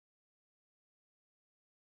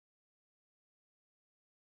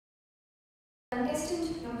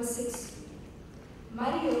Contestant number 6,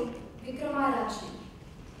 Wickramarachchi.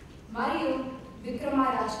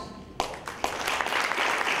 Wickramarachchi.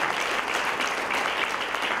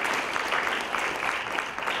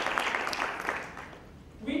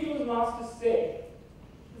 We Toastmasters say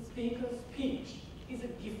the speaker's speech is a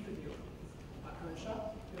gift to the audience. Akansha,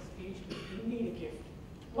 your speech is indeed a gift.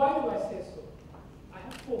 Why do I say so? I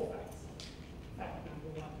have 4 facts. Fact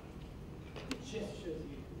number 1, the gestures you use.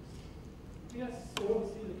 We are so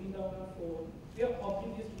busy looking down our phone, we are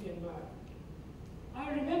oblivious to the environment. I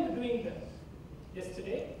remember doing this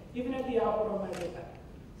yesterday, even at the airport on my way back.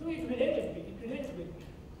 So it related with me.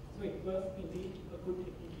 So it was indeed a good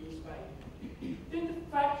technique used by you. Then the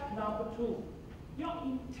fact number 2, your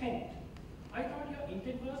intent. I thought your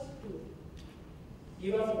intent was to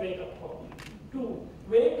give us a wake-up call, to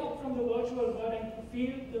wake up from the virtual world and to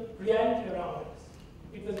feel the reality around us.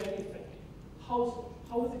 It was very effective. How so?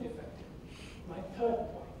 How was it effective? My 3rd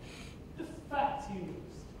point, the facts you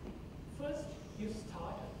used. First, you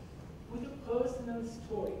started with a personal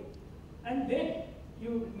story, and then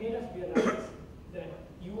you made us realize that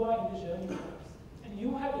you are in the journey with us, and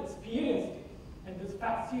you have experienced it, and those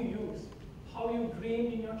facts you used, how you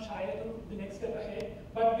dreamed in your childhood, the next step ahead,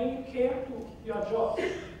 but when you came to your job,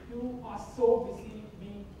 you are so busy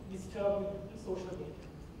being disturbed with the social media.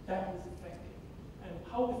 That was effective. And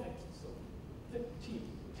how effective so? The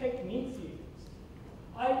techniques you used.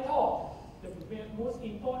 I thought the most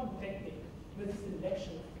important technique was the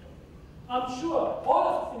selection of the topic. I'm sure all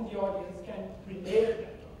of us in the audience can relate to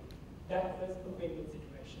that topic. That was a win-win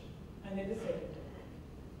situation. And then the second topic,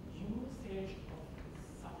 usage of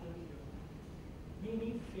subtle humor. We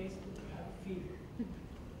need Facebook to have a feeling.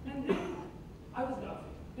 And then I was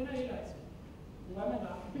laughing. Then I realized, why am I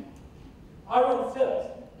laughing? Our research,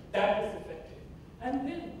 that was effective. And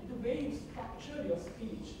then the way you structured your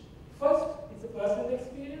speech. First, it's a personal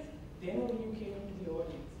experience, then when you came into the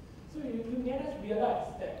audience. So you made us realize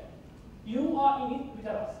that you are in it with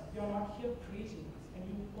us. You're not here preaching us. And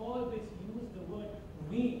you always use the word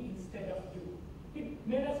we instead of you. It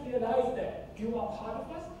made us realize that you are part of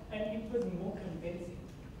us, and it was more convincing,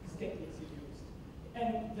 these techniques you used.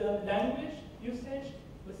 And the language usage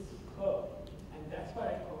was superb. And that's what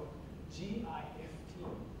I call GIFT.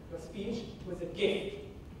 Your speech was a gift.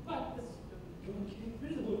 But it is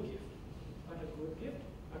a good gift. But a good gift,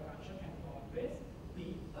 Akansha, can always be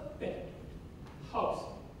a better gift. How so?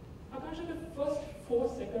 Akansha, the first 4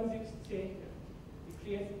 seconds you stay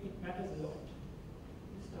here, it matters a lot.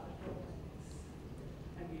 You start from this.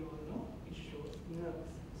 And we all know it shows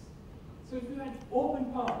nervousness. So if you had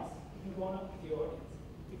open palms and gone up to the audience,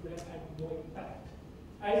 it would have had more impact.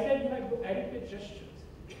 I said you had adequate gestures,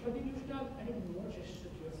 but then you should have added more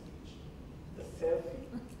gesture to your speech. The selfie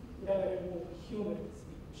would have added more humor to the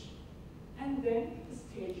speech. And then the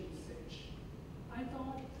stage usage. I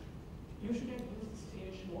thought you should have used the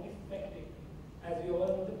stage more effectively, as we all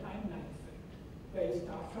know the timeline effect, where you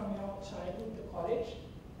start from your childhood to college,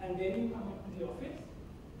 and then you come up to the office,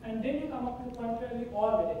 and then you come up to the point where we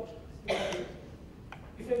all the lectures.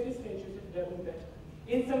 Effective stage usage would have been better.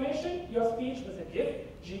 In summation, your speech was a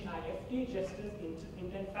gift, GIFT, gestures,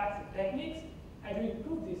 intent, facts, and techniques. Had you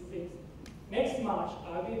improved these things, next March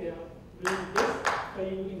I'll be there doing this for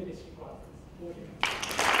you in the district conference.